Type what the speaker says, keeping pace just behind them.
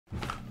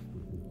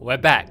we're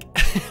back.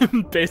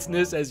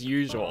 Business as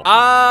usual.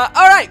 All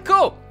right,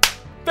 cool.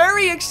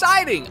 Very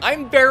exciting.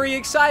 I'm very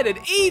excited.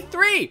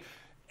 E3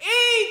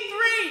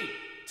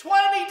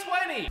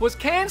 2020 was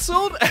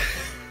canceled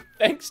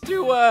thanks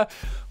to, well,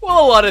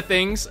 a lot of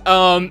things.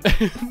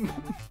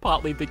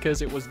 Partly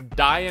because it was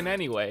dying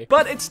anyway.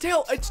 But it's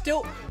still,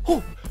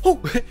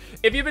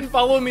 if you've been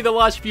following me the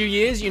last few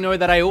years, you know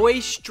that I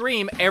always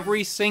stream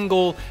every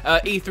single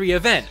E3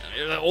 event.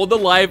 All the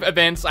live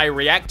events, I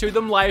react to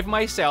them live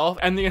myself,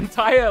 and the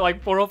entire,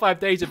 like, 4 or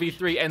 5 days of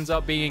E3 ends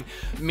up being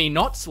me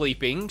not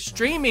sleeping,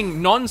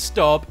 streaming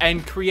non-stop,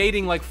 and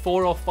creating, like,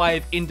 4 or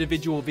 5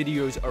 individual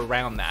videos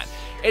around that.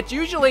 It's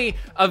usually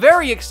a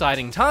very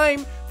exciting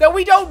time that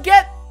we don't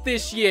get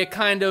this year,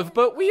 kind of,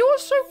 but we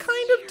also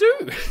kind of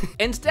do.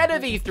 Instead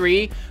of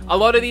E3, a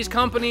lot of these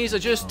companies are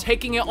just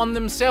taking it on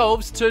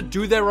themselves to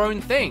do their own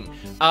thing.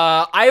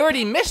 I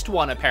already missed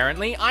one,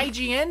 apparently.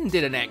 IGN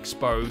did an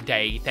Expo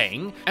Day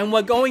thing, and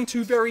we're going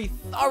to very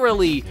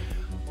thoroughly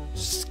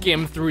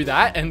skim through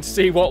that and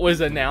see what was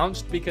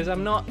announced, because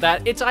I'm not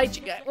that, it's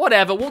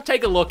whatever, we'll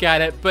take a look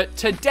at it. But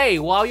today,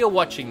 while you're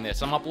watching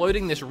this, I'm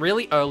uploading this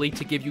really early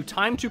to give you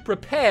time to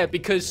prepare,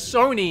 because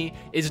Sony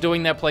is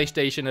doing their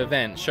PlayStation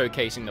event,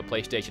 showcasing the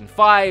PlayStation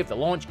 5, the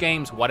launch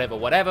games, whatever.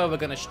 We're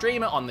gonna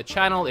stream it on the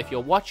channel. If you're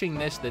watching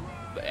this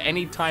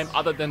any time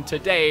other than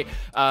today,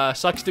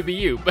 sucks to be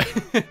you.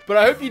 But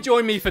I hope you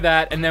join me for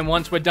that, and then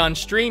once we're done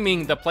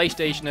streaming the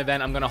PlayStation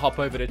event, I'm gonna hop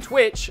over to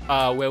Twitch,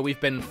 where we've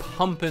been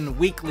pumping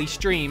weekly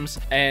streams,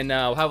 and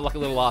we'll have like a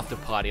little after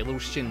party, a little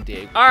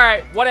shindig. All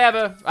right,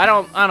 whatever. I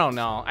don't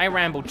know. I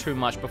rambled too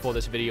much before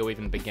this video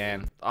even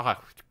began. Oh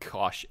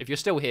gosh, if you're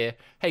still here,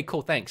 hey,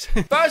 cool, thanks.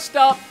 First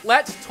up,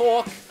 let's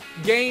talk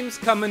games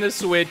coming to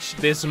Switch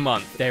this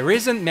month. There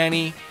isn't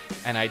many,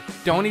 and I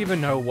don't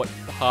even know what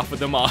half of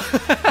them are.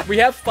 We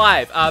have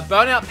 5.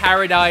 Burnout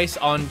Paradise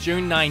on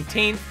June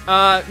 19th.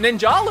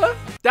 Ninjala,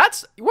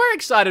 we're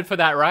excited for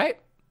that, right?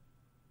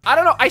 I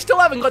don't know, I still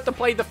haven't got to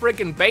play the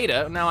freaking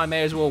beta. Now I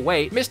may as well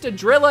wait. Mr.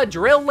 Driller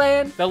Drill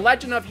Land, The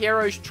Legend of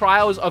Heroes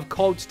Trials of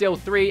Cold Steel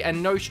 3,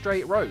 and No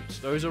Straight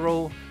Roads. Those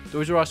are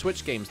our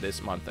Switch games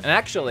this month. And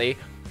actually,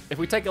 if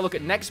we take a look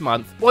at next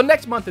month, well,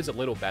 next month is a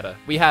little better.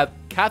 We have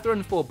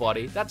Catherine Full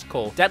Body, that's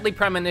cool. Deadly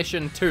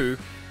Premonition 2,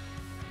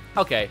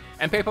 okay,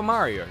 and Paper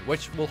Mario,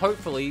 which will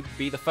hopefully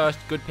be the first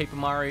good Paper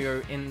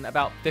Mario in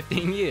about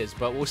 15 years,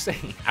 but we'll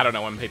see. I don't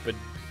know when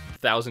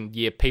Thousand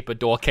Year Paper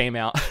Door came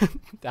out.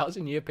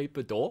 1000 Year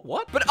Paper Door?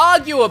 What? But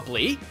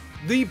arguably,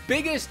 the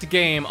biggest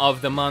game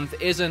of the month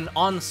isn't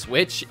on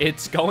Switch.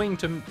 It's going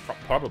to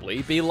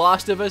probably be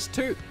Last of Us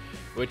 2,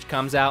 which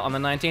comes out on the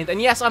 19th. And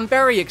yes, I'm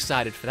very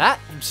excited for that.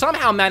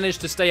 Somehow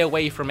managed to stay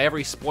away from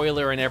every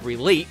spoiler and every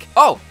leak.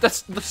 Oh,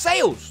 that's the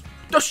sales!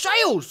 The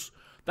sales!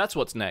 That's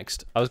what's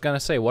next. I was gonna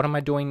say, what am I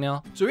doing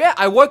now? So yeah,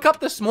 I woke up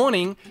this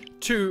morning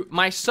to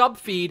my sub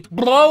feed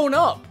blown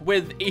up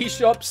with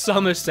eShop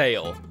Summer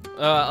Sale.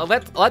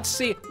 Let's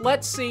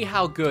see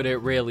how good it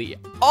really is.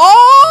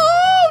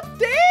 Oh,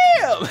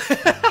 damn!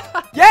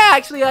 Yeah,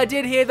 actually, I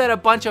did hear that a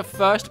bunch of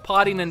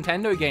first-party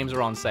Nintendo games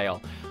are on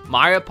sale.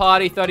 Mario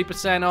Party,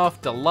 30%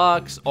 off,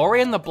 Deluxe,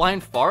 Ori and the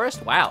Blind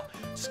Forest, wow.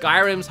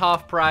 Skyrim's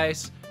half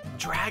price.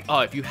 Oh,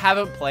 if you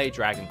haven't played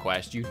Dragon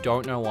Quest, you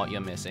don't know what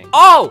you're missing.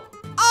 Oh,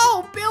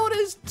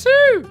 Builders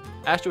 2!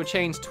 Astral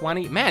Chains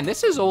 20. Man,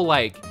 this is all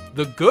like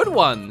the good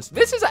ones.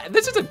 This is a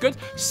good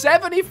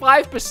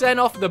 75%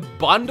 off the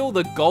bundle,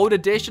 the gold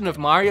edition of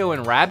Mario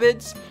and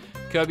Rabbids.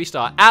 Kirby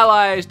Star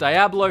Allies,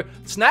 Diablo,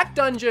 Snack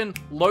Dungeon,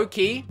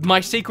 low-key,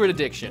 my secret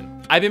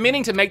addiction. I've been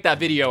meaning to make that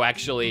video,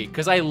 actually,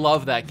 because I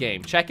love that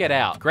game. Check it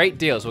out. Great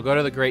deals. We'll go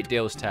to the Great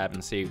Deals tab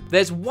and see.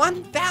 There's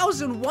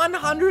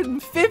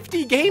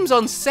 1,150 games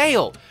on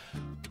sale.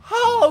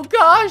 Oh,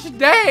 gosh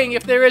dang.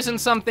 If there isn't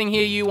something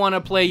here you want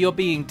to play, you're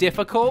being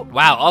difficult.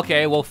 Wow,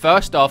 okay. Well,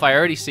 first off, I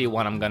already see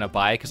one I'm going to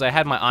buy, because I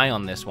had my eye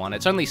on this one.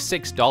 It's only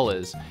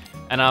 $6,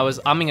 and I was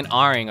umming and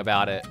ahhing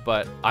about it,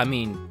 but, I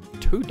mean,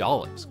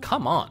 $2.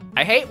 Come on.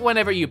 I hate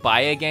whenever you buy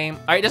a game.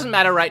 All right, it doesn't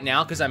matter right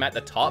now because I'm at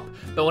the top,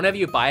 but whenever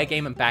you buy a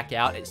game and back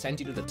out, it sends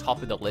you to the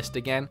top of the list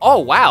again. Oh,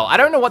 wow. I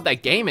don't know what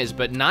that game is,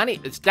 but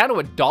it's down to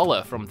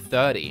 $1 from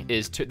 30.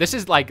 This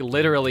is like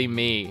literally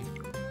me.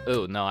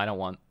 Oh, no, I don't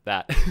want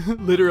that.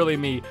 Literally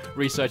me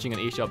researching an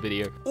eShop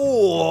video.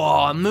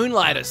 Oh,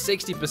 Moonlighter,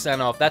 60%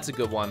 off. That's a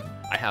good one.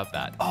 I have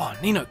that. Oh,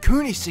 Ni no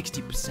Kuni,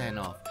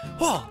 60% off.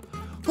 Whoa.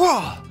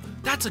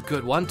 That's a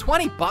good one.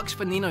 20 bucks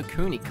for Ni no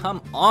Kuni.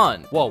 Come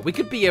on. Whoa, we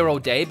could be here all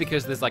day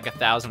because there's like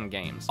 1,000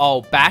 games. Oh,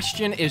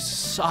 Bastion is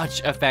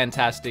such a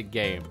fantastic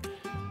game.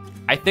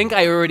 I think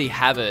I already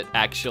have it,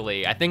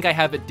 actually. I think I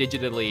have it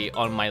digitally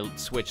on my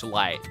Switch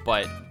Lite,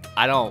 but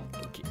I'll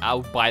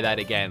buy that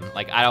again.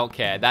 Like, I don't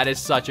care. That is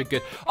such a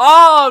good...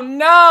 Oh,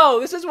 no!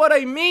 This is what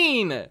I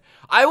mean!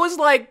 I was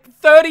like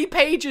 30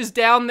 pages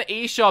down the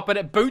eShop and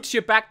it boots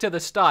you back to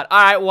the start.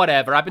 All right,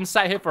 whatever. I've been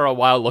sat here for a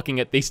while looking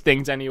at these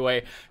things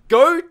anyway.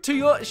 Go to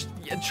your...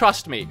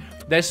 Trust me.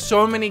 There's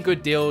so many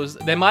good deals.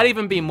 There might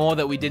even be more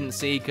that we didn't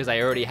see because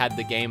I already had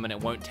the game and it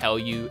won't tell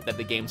you that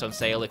the game's on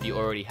sale if you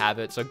already have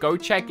it. So go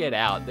check it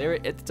out.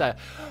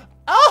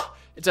 Oh!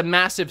 It's a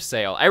massive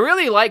sale. I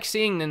really like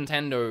seeing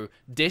Nintendo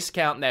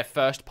discount their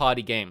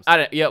first-party games.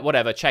 Yeah,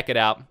 whatever, check it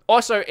out.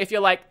 Also, if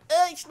you're like,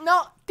 it's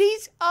not,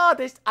 there's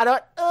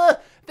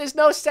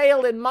no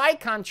sale in my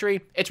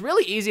country. It's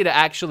really easy to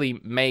actually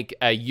make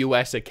a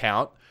US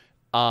account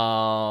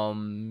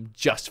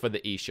just for the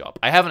eShop.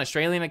 I have an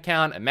Australian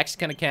account, a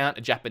Mexican account,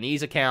 a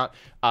Japanese account.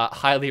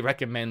 Highly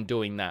recommend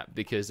doing that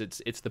because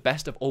it's the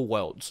best of all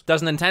worlds.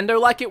 Does Nintendo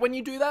like it when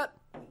you do that?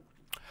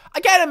 I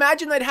can't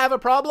imagine they'd have a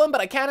problem,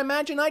 but I can't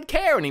imagine I'd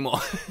care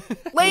anymore.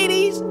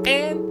 Ladies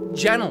and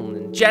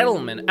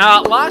gentlemen,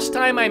 last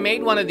time I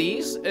made one of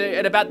these,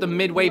 at about the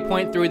midway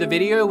point through the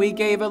video, we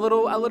gave a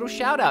little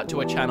shout out to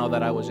a channel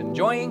that I was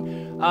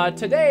enjoying.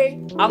 Today,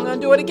 I'm gonna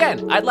do it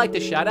again. I'd like to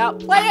shout out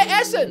Player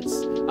Essence.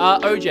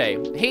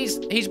 OJ,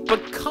 he's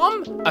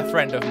become a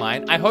friend of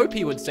mine. I hope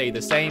he would say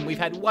the same. We've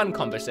had one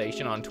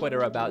conversation on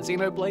Twitter about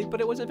Xenoblade,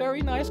 but it was a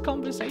very nice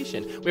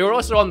conversation. We were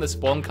also on the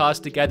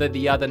Spawncast together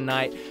the other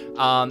night.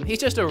 He's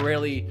just a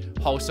really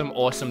wholesome,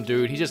 awesome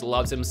dude. He just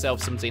loves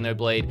himself some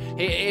Xenoblade.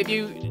 If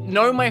you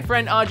know my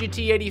friend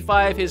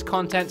RGT85, his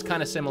content's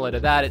kind of similar to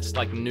that. It's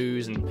like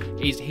news, and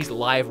he's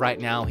live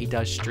right now. He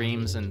does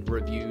streams and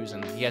reviews,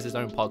 and he has his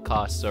own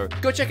podcast, so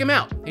go check him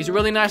out. He's a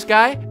really nice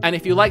guy, and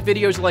if you like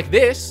videos like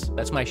this,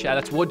 that's my shout.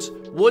 That's Wood's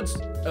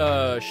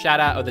shout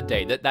out of the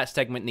day. That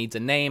segment needs a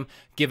name.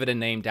 Give it a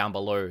name down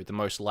below. The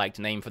most liked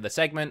name for the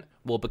segment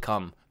will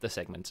become the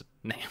segment's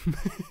name.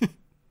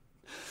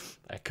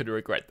 I could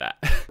regret that.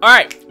 All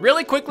right,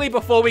 really quickly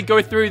before we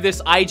go through this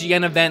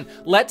IGN event,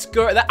 let's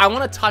go. I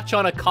want to touch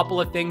on a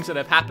couple of things that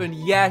have happened.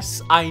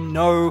 Yes, I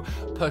know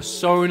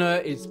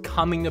Persona is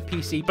coming to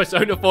PC.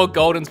 Persona 4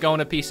 Golden's going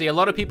to PC. A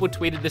lot of people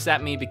tweeted this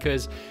at me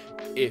because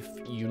if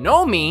you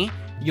know me,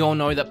 you'll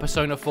know that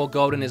Persona 4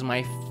 Golden is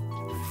my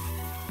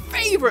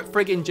favorite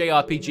friggin'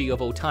 JRPG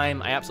of all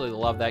time. I absolutely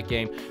love that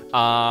game.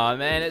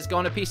 And it's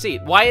going to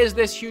PC. Why is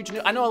this huge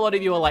news? I know a lot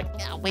of you are like,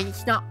 yeah, well,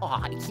 it's not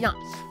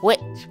Switch,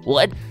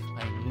 Wood.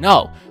 I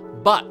know,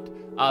 but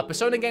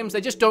Persona games,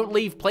 they just don't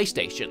leave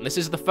PlayStation. This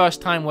is the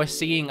first time we're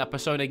seeing a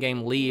Persona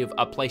game leave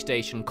a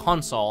PlayStation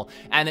console,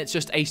 and it's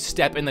just a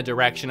step in the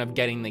direction of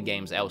getting the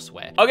games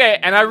elsewhere. Okay,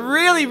 and I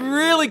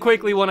really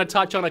quickly want to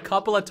touch on a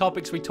couple of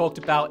topics we talked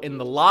about in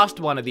the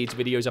last one of these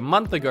videos a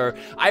month ago.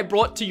 I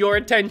brought to your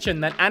attention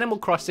that Animal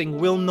Crossing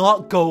will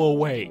not go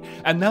away,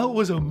 and that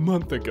was a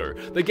month ago.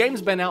 The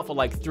game's been out for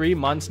like 3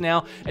 months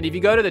now, and if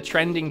you go to the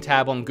trending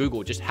tab on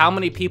Google, just how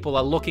many people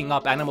are looking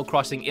up Animal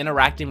Crossing,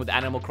 interacting with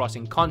Animal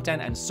Crossing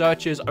content and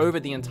searches over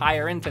the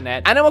entire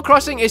internet, Animal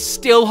Crossing is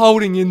still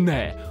holding in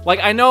there.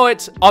 Like, I know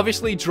it's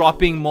obviously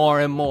dropping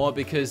more and more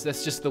because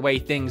that's just the way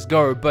things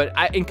go, but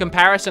in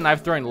comparison,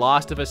 I've thrown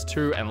Last of Us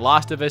 2 and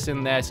Last of Us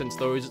in there since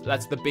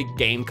that's the big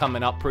game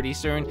coming up pretty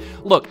soon.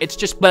 Look, it's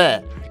just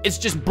blur. It's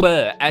just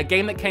blur. A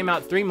game that came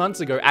out 3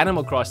 months ago,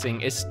 Animal Crossing,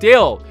 is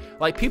still,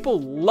 like, people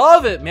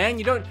love it, man.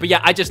 But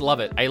yeah, I just love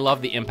it. I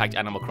love the impact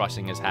Animal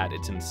Crossing has had.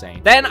 It's insane.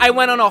 Then I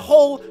went on a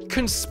whole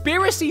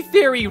conspiracy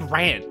theory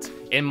rant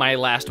in my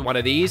last one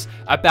of these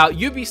about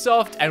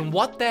Ubisoft and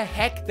what the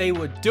heck they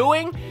were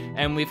doing,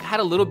 and we've had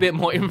a little bit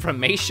more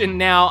information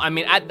now. I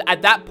mean,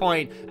 at that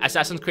point,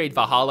 Assassin's Creed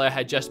Valhalla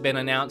had just been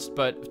announced,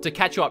 but to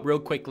catch you up real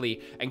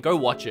quickly and go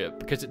watch it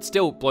because it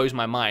still blows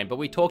my mind, but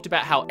we talked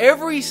about how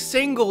every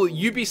single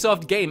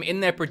Ubisoft game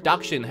in their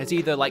production has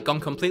either like gone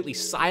completely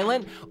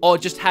silent or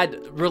just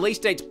had release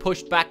dates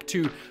pushed back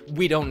to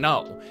we don't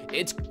know.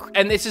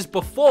 And this is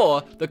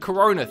before the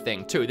Corona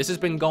thing too. This has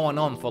been going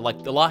on for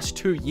like the last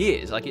 2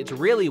 years. Like, it's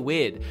really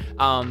weird.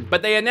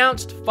 But they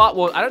announced,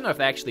 well, I don't know if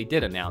they actually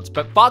did announce,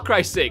 but Far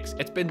Cry 6,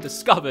 it's been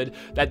discovered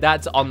that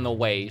that's on the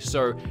way.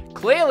 So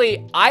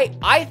clearly,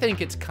 I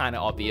think it's kind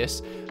of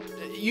obvious.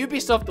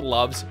 Ubisoft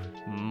loves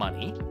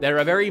money. They're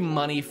a very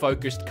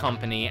money-focused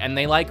company, and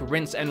they like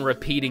rinse and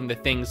repeating the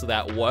things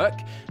that work.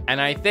 And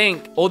I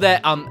think all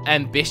their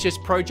ambitious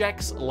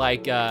projects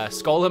like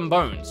Skull and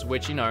Bones,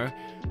 which, you know,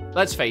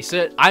 let's face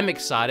it, I'm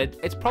excited.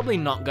 It's probably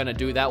not gonna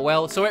do that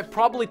well, so it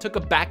probably took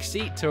a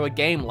backseat to a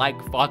game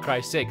like Far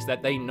Cry 6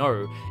 that they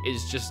know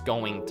is just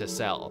going to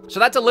sell. So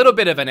that's a little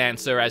bit of an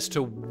answer as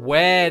to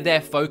where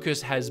their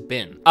focus has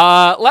been.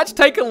 Let's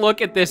take a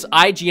look at this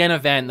IGN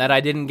event that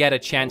I didn't get a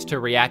chance to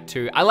react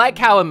to. I like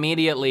how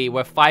immediately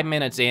we're 5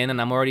 minutes in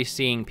and I'm already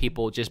seeing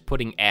people just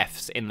putting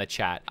Fs in the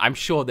chat. I'm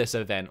sure this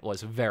event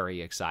was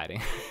very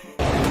exciting.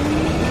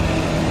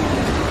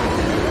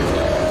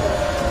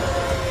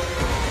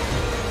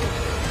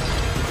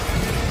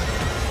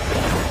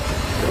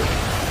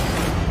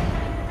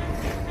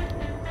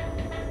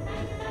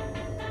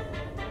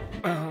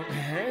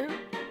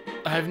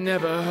 I've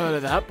never heard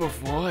of that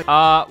before.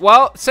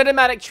 Well,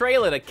 cinematic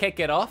trailer to kick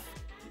it off.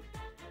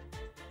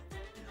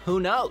 Who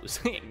knows?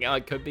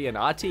 It could be an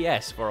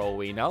RTS for all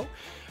we know.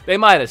 They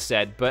might have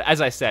said, but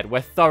as I said,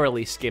 we're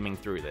thoroughly skimming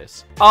through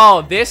this.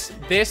 Oh, this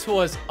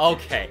was,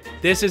 okay.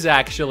 This is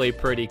actually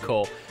pretty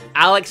cool.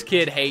 Alex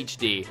Kidd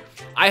HD.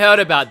 I heard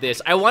about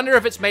this. I wonder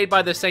if it's made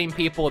by the same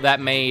people that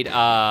made,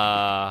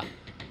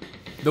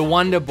 the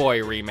Wonder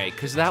Boy remake,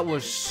 because that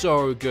was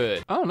so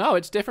good. Oh no,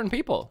 it's different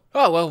people.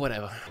 Oh well,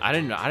 whatever. I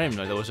didn't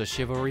know there was a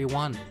Chivalry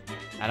 1.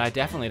 And I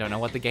definitely don't know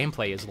what the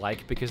gameplay is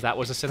like, because that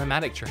was a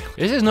cinematic trailer.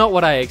 This is not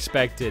what I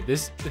expected.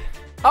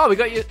 Oh, we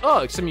got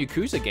some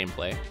Yakuza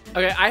gameplay.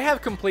 Okay, I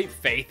have complete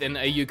faith in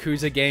a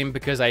Yakuza game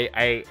because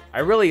I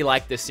really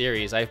like this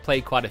series. I've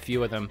played quite a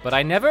few of them, but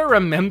I never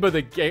remember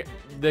the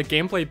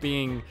gameplay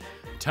being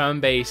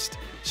turn-based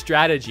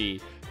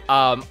strategy.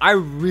 I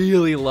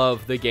really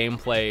love the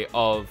gameplay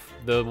of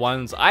the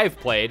ones I've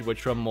played,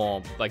 which are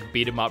more like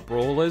beat-em-up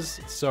brawlers.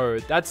 So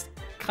that's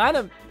kind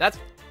of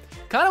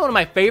one of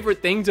my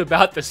favorite things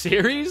about the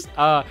series.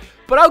 But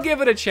I'll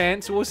give it a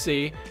chance. We'll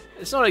see.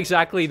 It's not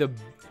exactly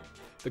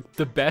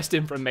the best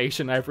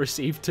information I've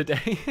received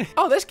today.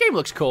 Oh, this game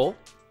looks cool.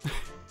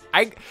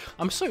 I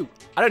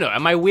don't know,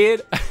 am I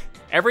weird?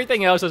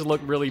 Everything else has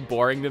looked really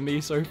boring to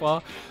me so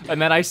far.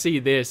 And then I see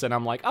this and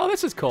I'm like, oh,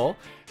 this is cool.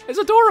 It's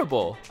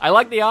adorable. I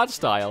like the art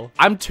style.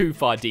 I'm too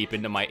far deep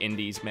into my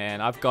indies,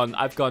 man. I've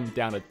gone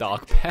down a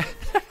dark path.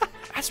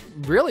 That's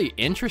really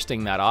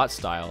interesting, that art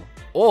style.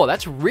 Oh,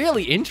 that's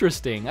really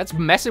interesting. That's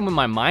messing with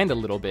my mind a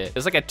little bit.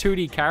 There's like a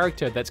 2D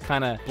character that's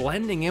kind of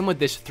blending in with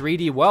this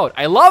 3D world.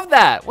 I love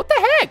that. What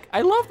the heck?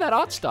 I love that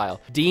art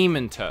style.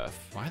 Demon Turf.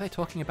 Why are they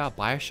talking about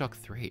BioShock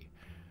 3?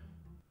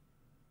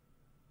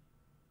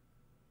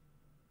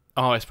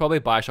 Oh, it's probably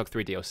BioShock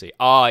 3 DLC.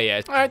 Oh,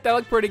 yeah. All right, that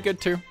looked pretty good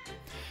too.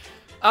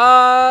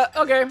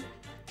 Okay.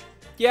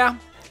 Yeah.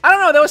 I don't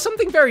know. There was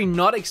something very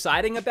not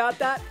exciting about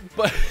that,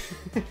 but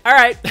all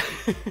right.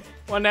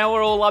 Well, now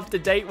we're all up to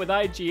date with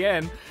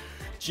IGN.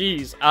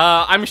 Jeez,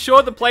 I'm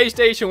sure the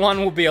PlayStation 1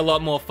 will be a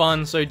lot more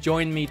fun, so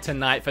join me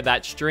tonight for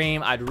that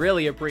stream. I'd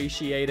really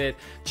appreciate it.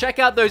 Check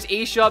out those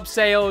eShop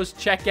sales.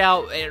 Check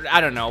out, I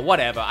don't know,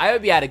 whatever. I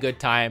hope you had a good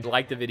time.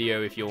 Like the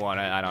video if you want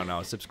to, I don't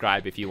know,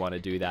 subscribe if you want to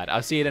do that.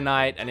 I'll see you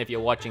tonight, and if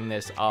you're watching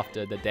this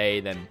after the day,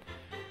 then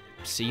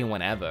see you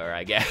whenever,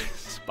 I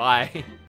guess. Bye.